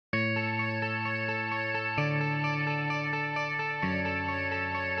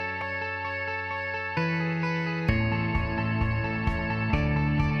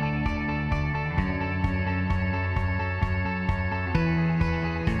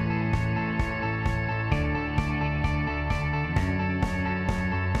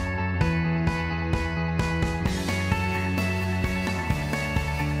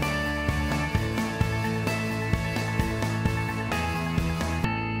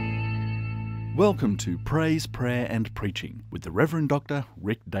Welcome to Praise, Prayer and Preaching with the Rev Dr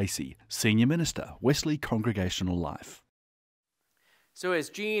Rick Dacey, Senior Minister, Wesley Congregational Life. So as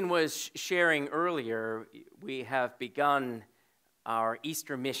Jean was sharing earlier, we have begun our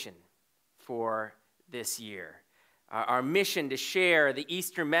Easter mission for this year. Our mission to share the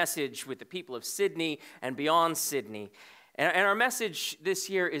Easter message with the people of Sydney and beyond Sydney. And our message this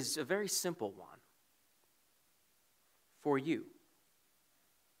year is a very simple one. For you.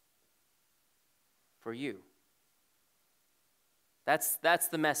 For you. That's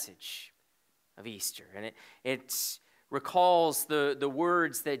the message of Easter. And it recalls the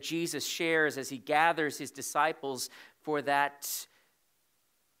words that Jesus shares as he gathers his disciples for that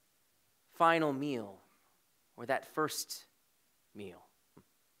final meal, or that first meal.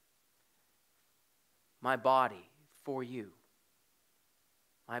 My body for you.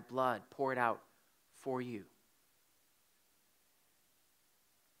 My blood poured out for you.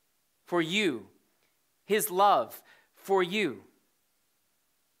 For you. His love for you.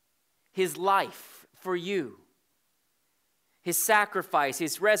 His life for you. His sacrifice,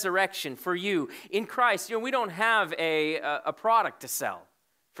 his resurrection for you. In Christ, we don't have a product to sell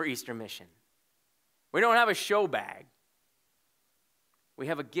for Easter mission. We don't have a show bag. We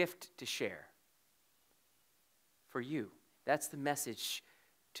have a gift to share for you. That's the message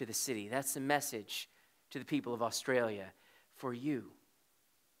to the city. That's the message to the people of Australia for you.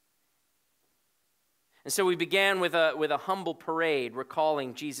 And so we began with a humble parade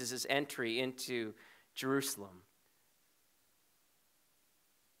recalling Jesus' entry into Jerusalem.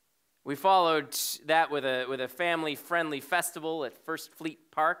 We followed that with a family-friendly festival at First Fleet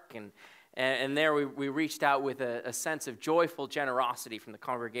Park, and there we reached out with a sense of joyful generosity from the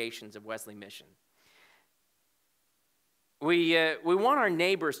congregations of Wesley Mission. We want our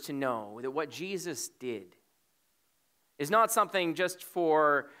neighbors to know that what Jesus did is not something just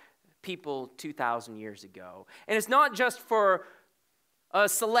for people 2,000 years ago. And it's not just for a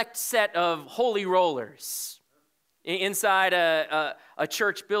select set of holy rollers inside a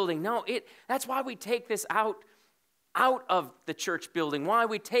church building. No, that's why we take this out of the church building, why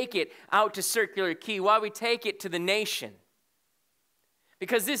we take it out to Circular Quay, why we take it to the nation.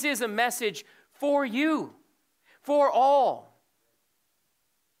 Because this is a message for you, for all.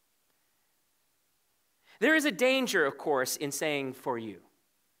 There is a danger, of course, in saying for you.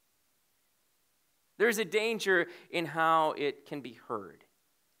 There's a danger in how it can be heard.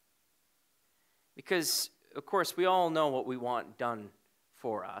 Because, of course, we all know what we want done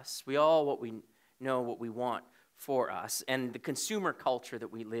for us. We know what we want for us. And the consumer culture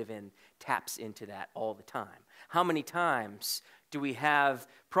that we live in taps into that all the time. How many times do we have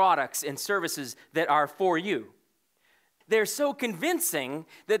products and services that are for you? They're so convincing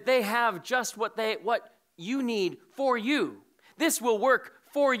that they have just what you need for you. This will work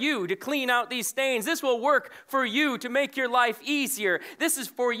for you to clean out these stains. This will work for you to make your life easier. This is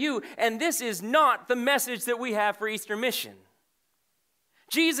for you, and this is not the message that we have for Easter Mission.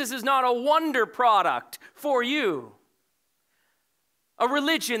 Jesus is not a wonder product for you. A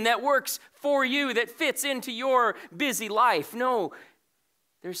religion that works for you, that fits into your busy life. No,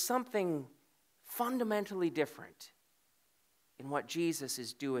 there's something fundamentally different in what Jesus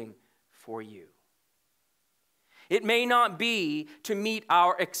is doing for you. It may not be to meet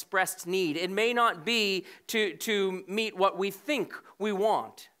our expressed need. It may not be to meet what we think we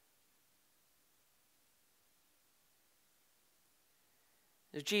want.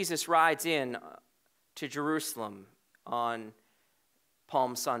 As Jesus rides in to Jerusalem on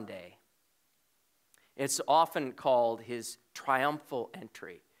Palm Sunday, it's often called his triumphal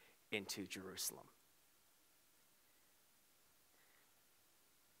entry into Jerusalem.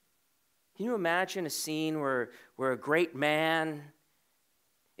 Can you imagine a scene where a great man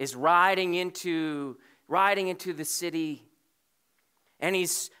is riding into the city, and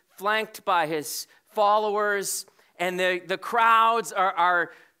he's flanked by his followers, and the crowds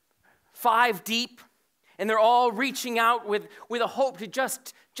are 5 deep, and they're all reaching out with a hope to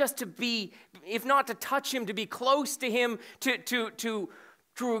just to be, if not to touch him, to be close to him, to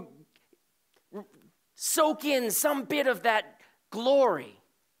soak in some bit of that glory.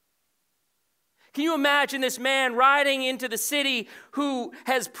 Can you imagine this man riding into the city who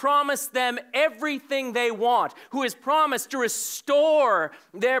has promised them everything they want, who has promised to restore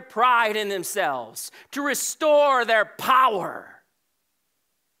their pride in themselves, to restore their power,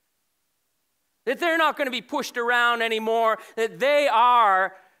 that they're not going to be pushed around anymore, that they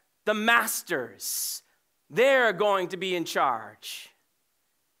are the masters. They're going to be in charge.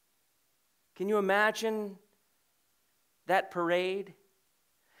 Can you imagine that parade?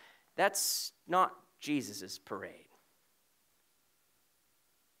 That's not Jesus' parade.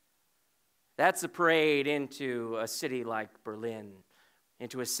 That's the parade into a city like Berlin,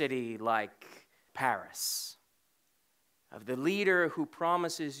 into a city like Paris, of the leader who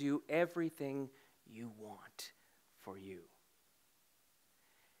promises you everything you want for you,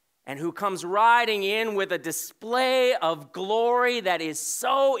 and who comes riding in with a display of glory that is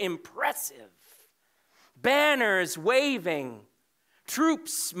so impressive. Banners waving,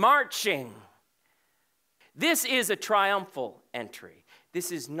 troops marching. This is a triumphal entry.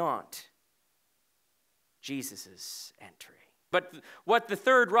 This is not Jesus' entry. But what the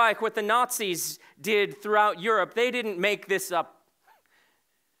Third Reich, what the Nazis did throughout Europe, they didn't make this up.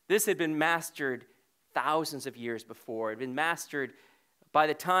 This had been mastered thousands of years before. It had been mastered by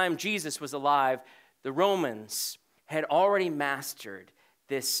the time Jesus was alive. The Romans had already mastered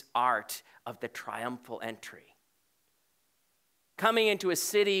this art of the triumphal entry. Coming into a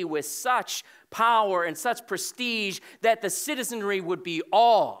city with such power and such prestige that the citizenry would be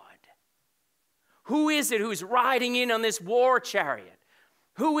awed. Who is it who's riding in on this war chariot?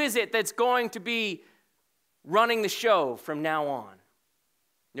 Who is it that's going to be running the show from now on?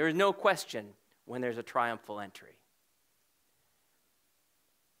 There is no question when there's a triumphal entry.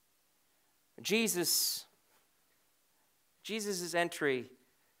 Jesus' entry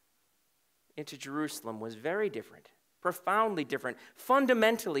into Jerusalem was very different, profoundly different,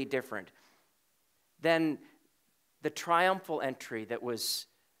 fundamentally different than the triumphal entry that was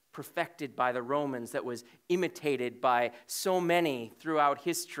perfected by the Romans, that was imitated by so many throughout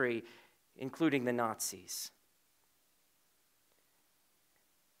history, including the Nazis.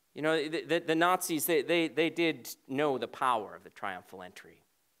 You know, the Nazis, they did know the power of the triumphal entry.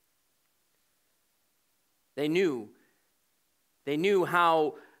 They knew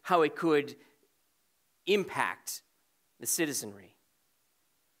how it could impact the citizenry.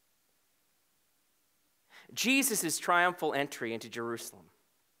 Jesus' triumphal entry into Jerusalem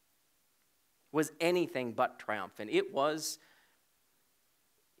was anything but triumphant. It was,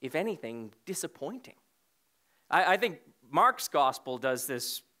 if anything, disappointing. I think Mark's gospel does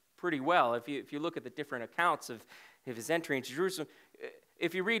this pretty well. If you look at the different accounts of his entry into Jerusalem,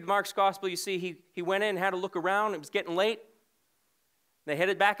 if you read Mark's gospel, you see he went in, had a look around, it was getting late. They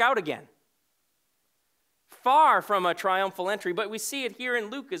headed back out again. Far from a triumphal entry, but we see it here in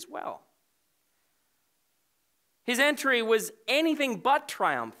Luke as well. His entry was anything but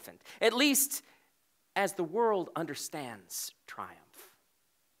triumphant, at least as the world understands triumph.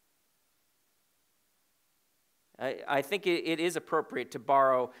 I think it is appropriate to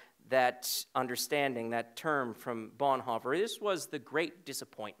borrow that understanding, that term from Bonhoeffer. This was the great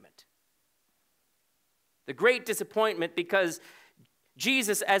disappointment. The great disappointment because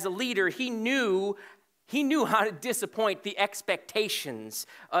Jesus, as a leader, he knew how to disappoint the expectations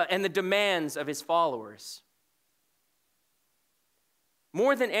and the demands of his followers.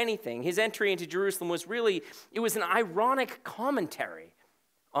 More than anything, his entry into Jerusalem was an ironic commentary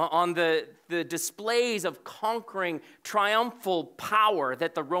on the displays of conquering, triumphal power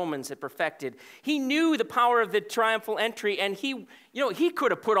that the Romans had perfected. He knew the power of the triumphal entry, and he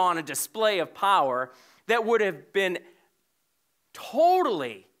could have put on a display of power that would have been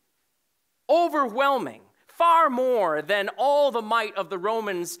totally overwhelming, far more than all the might of the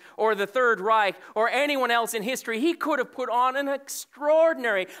Romans or the Third Reich or anyone else in history. He could have put on an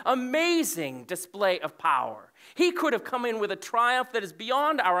extraordinary, amazing display of power. He could have come in with a triumph that is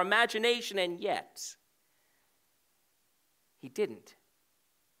beyond our imagination, and yet he didn't.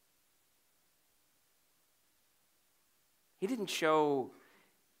 He didn't show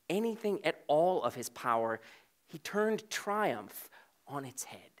anything at all of his power. He turned triumph on its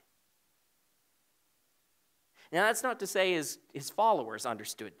head. Now, that's not to say his followers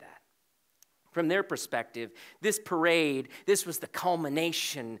understood that. From their perspective, this parade, this was the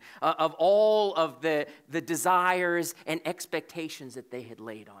culmination of all of the desires and expectations that they had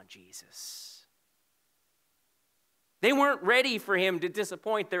laid on Jesus. They weren't ready for him to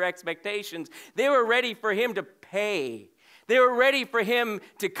disappoint their expectations. They were ready for him to pay. They were ready for him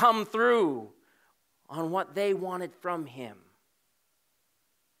to come through on what they wanted from him.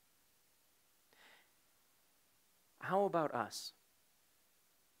 How about us?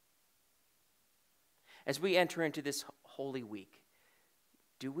 As we enter into this Holy Week,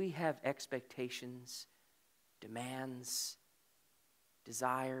 do we have expectations, demands,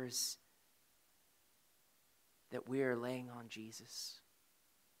 desires that we are laying on Jesus?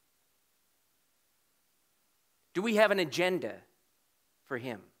 Do we have an agenda for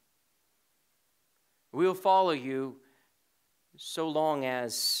him? We'll follow you so long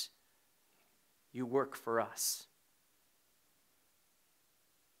as you work for us.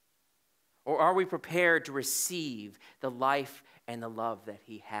 Or are we prepared to receive the life and the love that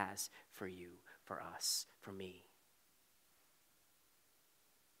he has for you, for us, for me.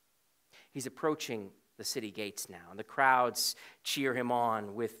 He's approaching the city gates now, and the crowds cheer him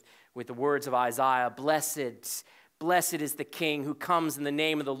on with the words of Isaiah, "Blessed, blessed is the King who comes in the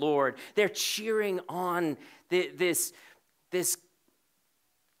name of the Lord." They're cheering on this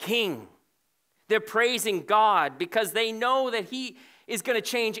King. They're praising God because they know that he is going to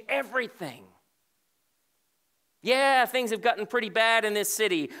change everything. Yeah, things have gotten pretty bad in this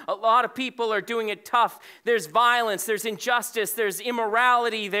city. A lot of people are doing it tough. There's violence, there's injustice, there's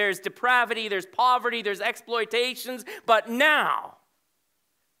immorality, there's depravity, there's poverty, there's exploitations. But now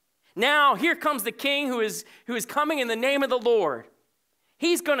here comes the King who is coming in the name of the Lord.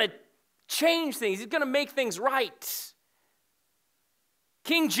 He's going to change things. He's going to make things right.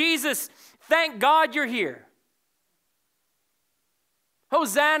 King Jesus, thank God you're here.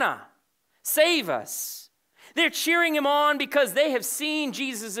 Hosanna, save us. They're cheering him on because they have seen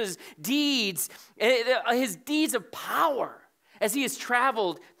Jesus' deeds, his deeds of power as he has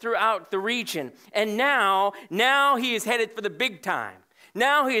traveled throughout the region. And now he is headed for the big time.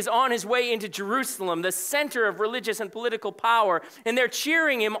 Now he is on his way into Jerusalem, the center of religious and political power. And they're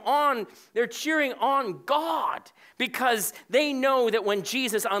cheering him on. They're cheering on God because they know that when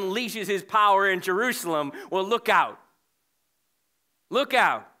Jesus unleashes his power in Jerusalem, well, look out. Look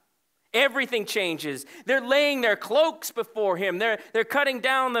out. Everything changes. They're laying their cloaks before him. They're cutting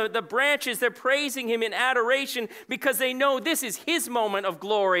down the branches. They're praising him in adoration because they know this is his moment of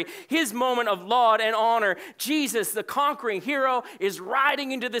glory, his moment of laud and honor. Jesus, the conquering hero, is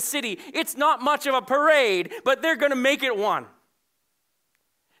riding into the city. It's not much of a parade, but they're going to make it one.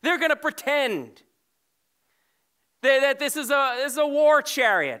 They're going to pretend that this is a war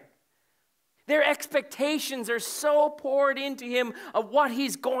chariot. Their expectations are so poured into him of what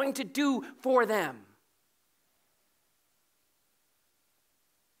he's going to do for them.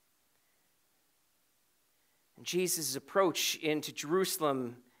 And Jesus' approach into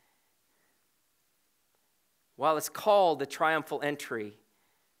Jerusalem, while it's called the triumphal entry,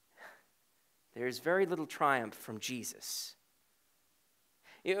 there's very little triumph from Jesus.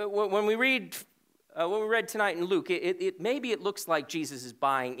 When we read tonight in Luke, maybe it looks like Jesus is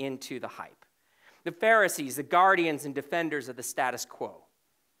buying into the hype. The Pharisees, the guardians and defenders of the status quo,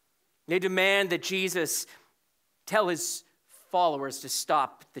 they demand that Jesus tell his followers to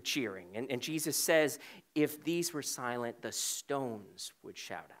stop the cheering. And Jesus says, if these were silent, the stones would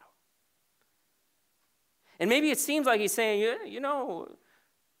shout out. And maybe it seems like he's saying, you know,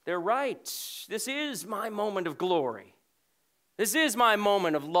 they're right. This is my moment of glory. This is my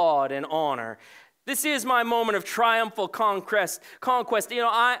moment of laud and honor. This is my moment of triumphal conquest. You know,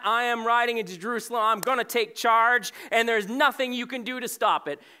 I am riding into Jerusalem. I'm going to take charge, and there's nothing you can do to stop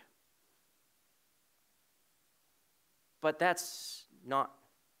it. But that's not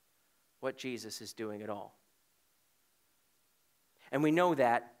what Jesus is doing at all. And we know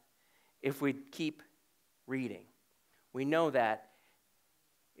that if we keep reading. We know that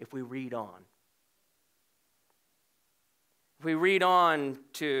if we read on. If we read on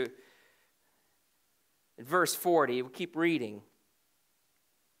to verse 40, we keep reading.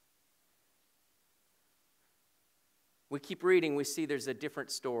 We keep reading, we see there's a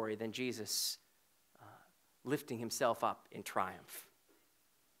different story than Jesus lifting himself up in triumph.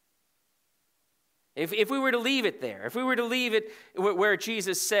 If we were to leave it there, if we were to leave it where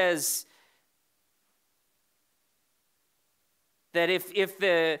Jesus says that if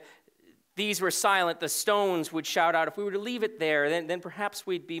these were silent, the stones would shout out. If we were to leave it there, then perhaps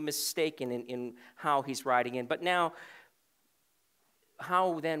we'd be mistaken in how he's riding in. But now,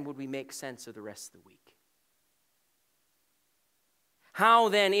 how then would we make sense of the rest of the week? How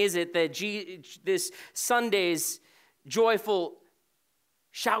then is it that this Sunday's joyful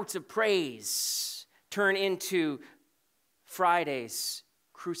shouts of praise turn into Friday's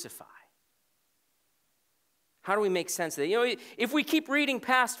Crucify? How do we make sense of that? You know, if we keep reading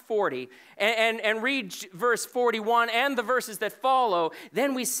past 40 and read verse 41 and the verses that follow,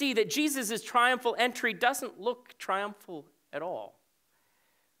 then we see that Jesus' triumphal entry doesn't look triumphal at all.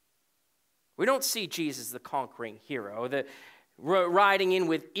 We don't see Jesus the conquering hero, the riding in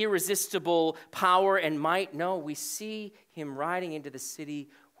with irresistible power and might. No, we see him riding into the city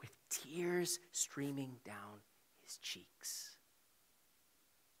with tears streaming down his cheeks.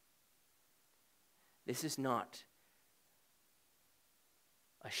 This is not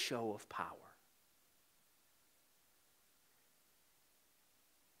a show of power.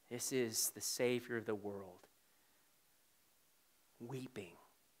 This is the Savior of the world weeping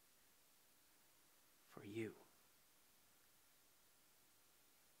for you,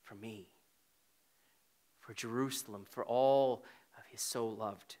 for me, for Jerusalem, for all his so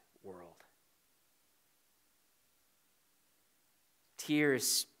loved world.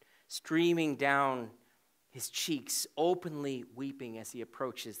 Tears streaming down his cheeks, openly weeping as he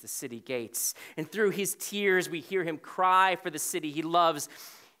approaches the city gates. And through his tears, we hear him cry for the city he loves.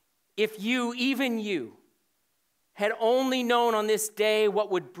 If you, even you, had only known on this day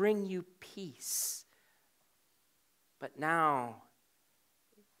what would bring you peace. But now,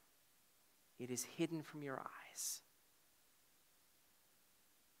 it is hidden from your eyes.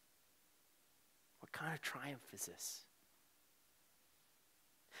 What kind of triumph is this?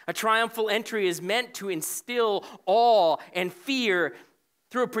 A triumphal entry is meant to instill awe and fear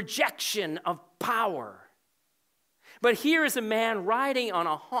through a projection of power. But here is a man riding on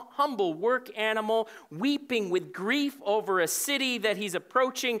a humble work animal, weeping with grief over a city that he's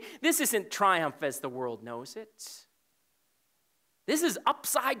approaching. This isn't triumph as the world knows it. This is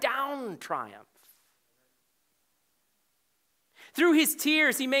upside down triumph. Through his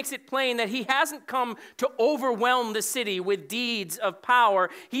tears, he makes it plain that he hasn't come to overwhelm the city with deeds of power.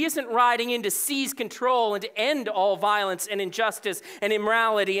 He isn't riding in to seize control and to end all violence and injustice and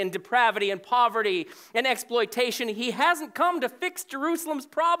immorality and depravity and poverty and exploitation. He hasn't come to fix Jerusalem's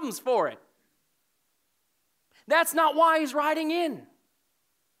problems for it. That's not why he's riding in.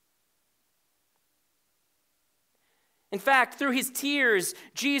 In fact, through his tears,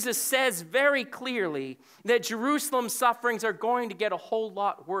 Jesus says very clearly that Jerusalem's sufferings are going to get a whole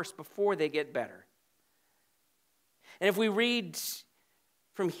lot worse before they get better. And if we read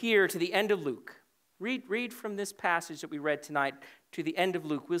from here to the end of Luke, read from this passage that we read tonight to the end of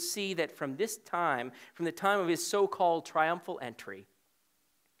Luke, we'll see that from this time, from the time of his so-called triumphal entry,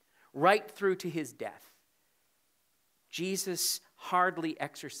 right through to his death, Jesus hardly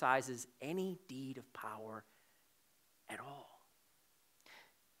exercises any deed of power at all.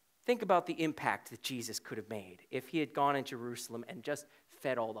 Think about the impact that Jesus could have made if he had gone in Jerusalem and just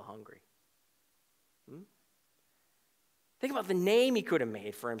fed all the hungry. Think about the name he could have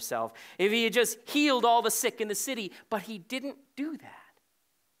made for himself if he had just healed all the sick in the city, but he didn't do that.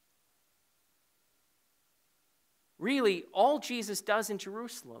 Really, all Jesus does in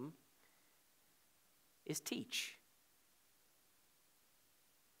Jerusalem is teach.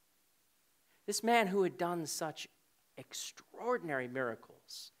 This man who had done such extraordinary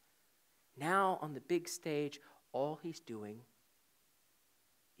miracles, now on the big stage, all he's doing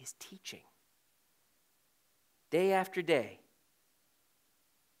is teaching. Day after day.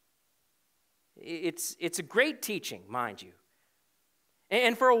 It's a great teaching, mind you.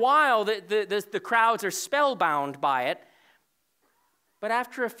 And for a while, the crowds are spellbound by it. But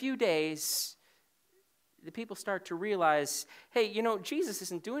after a few days, the people start to realize, hey, Jesus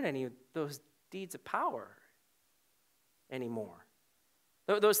isn't doing any of those deeds of power anymore.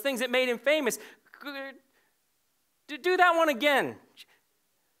 Those things that made him famous. Do that one again.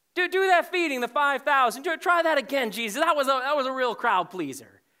 Do that feeding, the 5,000. Try that again, Jesus. That was a real crowd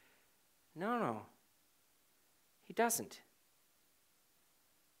pleaser. No. He doesn't.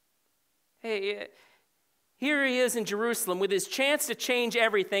 Hey, here he is in Jerusalem with his chance to change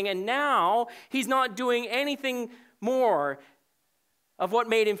everything, and now he's not doing anything more of what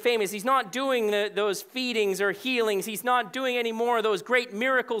made him famous. He's not doing those feedings or healings. He's not doing any more of those great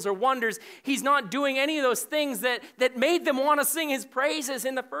miracles or wonders. He's not doing any of those things that made them want to sing his praises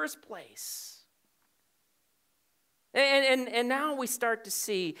in the first place. And now we start to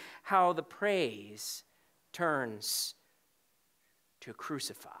see how the praise turns to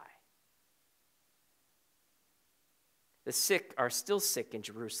crucify. The sick are still sick in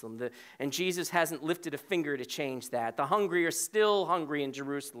Jerusalem, and Jesus hasn't lifted a finger to change that. The hungry are still hungry in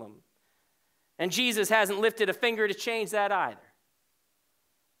Jerusalem, and Jesus hasn't lifted a finger to change that either.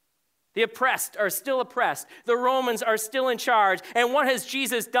 The oppressed are still oppressed. The Romans are still in charge. And what has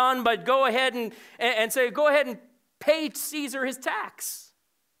Jesus done but go ahead and say, go ahead and pay Caesar his tax?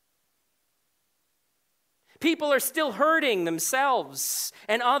 People are still hurting themselves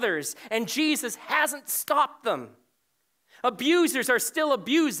and others, and Jesus hasn't stopped them. Abusers are still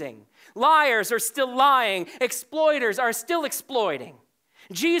abusing. Liars are still lying. Exploiters are still exploiting.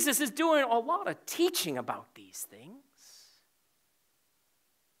 Jesus is doing a lot of teaching about these things.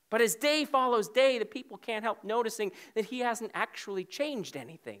 But as day follows day, the people can't help noticing that he hasn't actually changed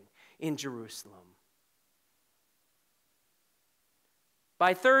anything in Jerusalem.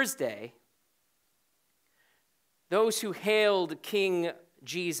 By Thursday, those who hailed King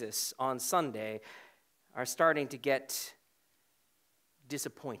Jesus on Sunday are starting to get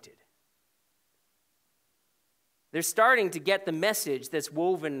disappointed. They're starting to get the message that's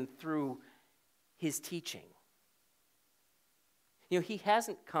woven through his teaching. He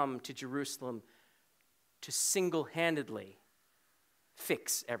hasn't come to Jerusalem to single-handedly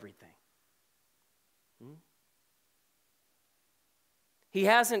fix everything. He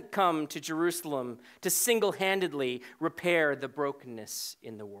hasn't come to Jerusalem to single-handedly repair the brokenness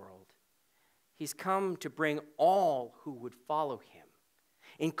in the world. He's come to bring all who would follow him,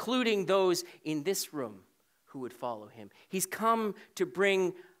 including those in this room who would follow him. He's come to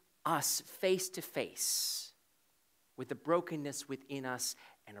bring us face to face with the brokenness within us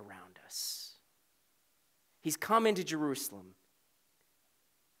and around us. He's come into Jerusalem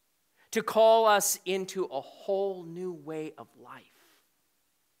to call us into a whole new way of life,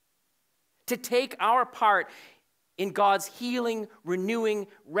 to take our part in God's healing, renewing,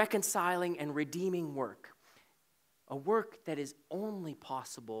 reconciling, and redeeming work, a work that is only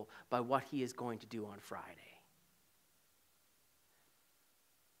possible by what he is going to do on Friday.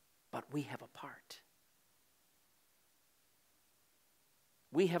 But we have a part.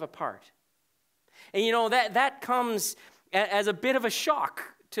 We have a part. And you know, that comes as a bit of a shock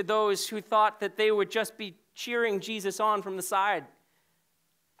to those who thought that they would just be cheering Jesus on from the side,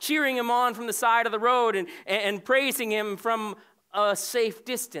 cheering him on from the side of the road and praising him from a safe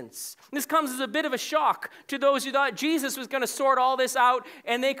distance. This comes as a bit of a shock to those who thought Jesus was going to sort all this out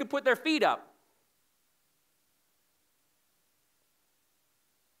and they could put their feet up.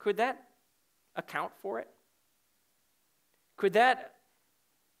 Could that account for it? Could that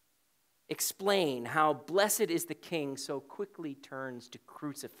explain how blessed is the king so quickly turns to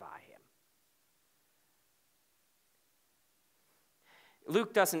crucify him?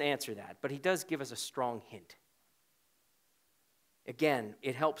 Luke doesn't answer that, but he does give us a strong hint. Again,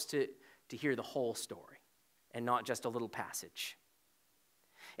 it helps to hear the whole story and not just a little passage.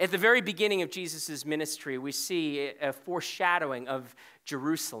 At the very beginning of Jesus' ministry, we see a foreshadowing of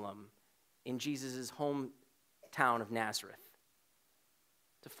Jerusalem in Jesus' hometown of Nazareth.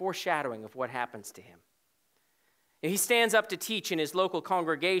 It's a foreshadowing of what happens to him. He stands up to teach in his local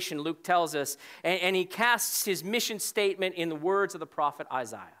congregation, Luke tells us, and he casts his mission statement in the words of the prophet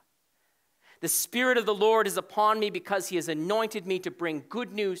Isaiah. The Spirit of the Lord is upon me because he has anointed me to bring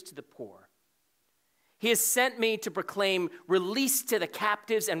good news to the poor. He has sent me to proclaim release to the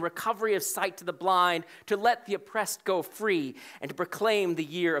captives and recovery of sight to the blind, to let the oppressed go free, and to proclaim the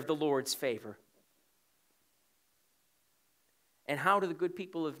year of the Lord's favor. And how do the good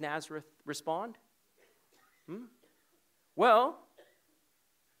people of Nazareth respond? Well,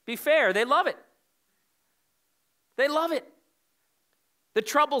 be fair, they love it. They love it. The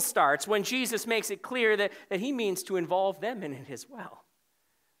trouble starts when Jesus makes it clear that he means to involve them in it as well.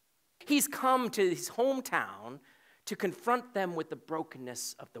 He's come to his hometown to confront them with the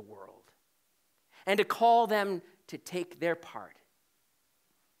brokenness of the world and to call them to take their part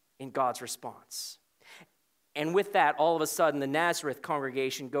in God's response. And with that, all of a sudden, the Nazareth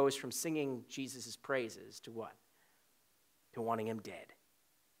congregation goes from singing Jesus' praises to what? To wanting him dead.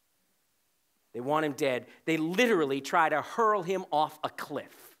 They want him dead. They literally try to hurl him off a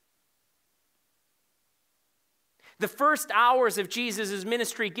cliff. The first hours of Jesus'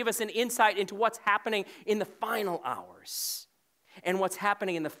 ministry give us an insight into what's happening in the final hours. And what's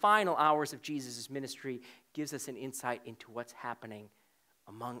happening in the final hours of Jesus' ministry gives us an insight into what's happening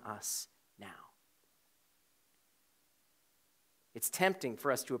among us now. It's tempting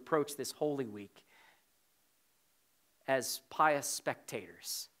for us to approach this Holy Week as pious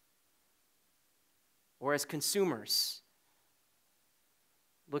spectators or as consumers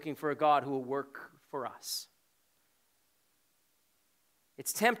looking for a God who will work for us.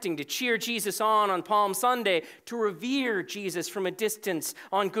 It's tempting to cheer Jesus on Palm Sunday, to revere Jesus from a distance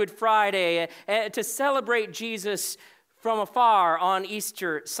on Good Friday, to celebrate Jesus from afar on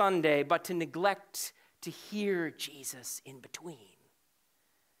Easter Sunday, but to neglect to hear Jesus in between.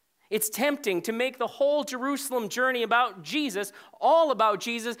 It's tempting to make the whole Jerusalem journey about Jesus, all about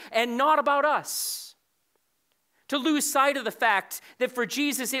Jesus, and not about us. To lose sight of the fact that for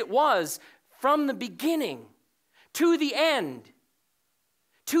Jesus it was, from the beginning to the end,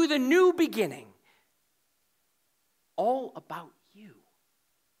 to the new beginning, all about you.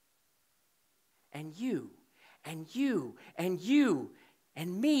 And you, and you, and you,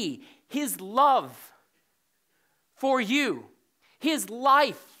 and me. His love for you. His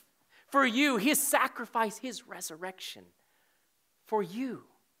life for you. His sacrifice, his resurrection for you.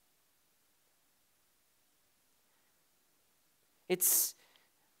 It's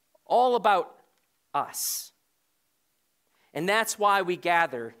all about us. And that's why we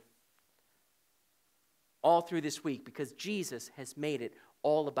gather all through this week, because Jesus has made it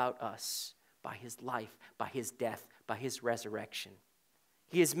all about us by his life, by his death, by his resurrection.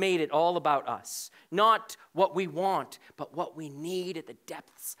 He has made it all about us, not what we want, but what we need at the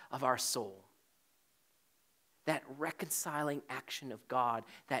depths of our soul. that reconciling action of God,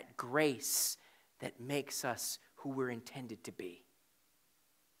 that grace that makes us who we're intended to be.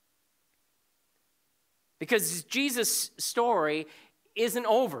 Because Jesus' story isn't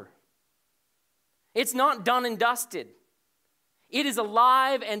over. It's not done and dusted. It is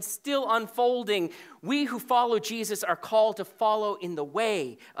alive and still unfolding. We who follow Jesus are called to follow in the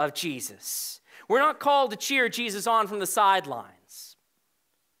way of Jesus. We're not called to cheer Jesus on from the sidelines.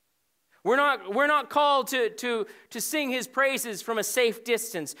 We're not called to sing his praises from a safe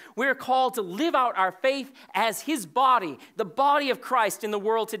distance. We're called to live out our faith as his body, the body of Christ in the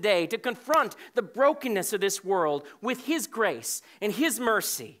world today, to confront the brokenness of this world with his grace and his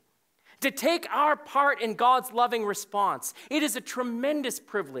mercy, to take our part in God's loving response. It is a tremendous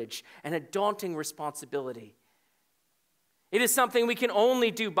privilege and a daunting responsibility. It is something we can only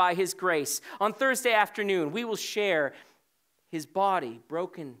do by his grace. On Thursday afternoon, we will share his body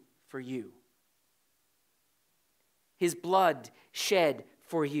broken for you, his blood shed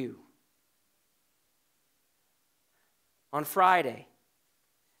for you. On Friday,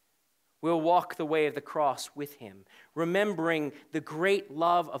 we'll walk the way of the cross with him, remembering the great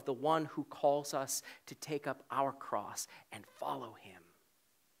love of the one who calls us to take up our cross and follow him.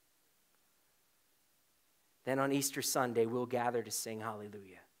 Then on Easter Sunday, we'll gather to sing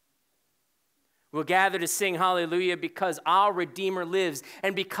hallelujah. We'll gather to sing hallelujah because our Redeemer lives.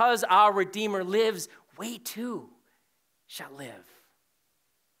 And because our Redeemer lives, we too shall live.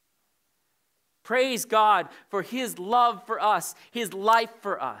 Praise God for his love for us, his life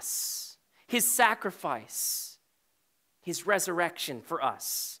for us, his sacrifice, his resurrection for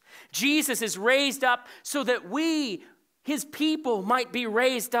us. Jesus is raised up so that we, his people, might be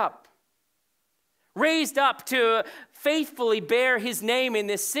raised up. Raised up to faithfully bear his name in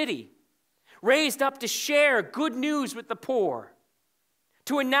this city. Raised up to share good news with the poor,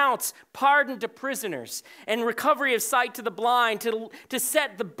 to announce pardon to prisoners and recovery of sight to the blind, to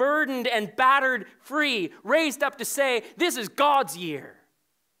set the burdened and battered free, raised up to say, this is God's year.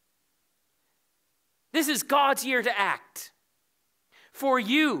 This is God's year to act. For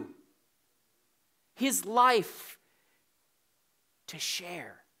you, his life to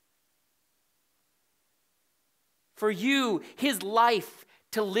share. For you, his life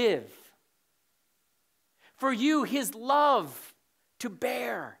to live. For you, his love to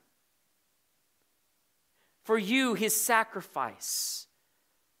bear. For you, his sacrifice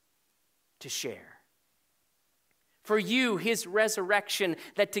to share. For you, his resurrection,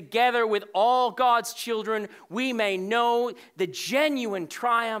 that together with all God's children, we may know the genuine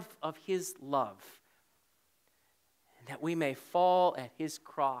triumph of his love. And that we may fall at his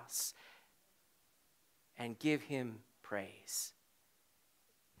cross and give him praise.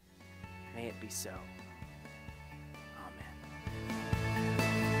 May it be so.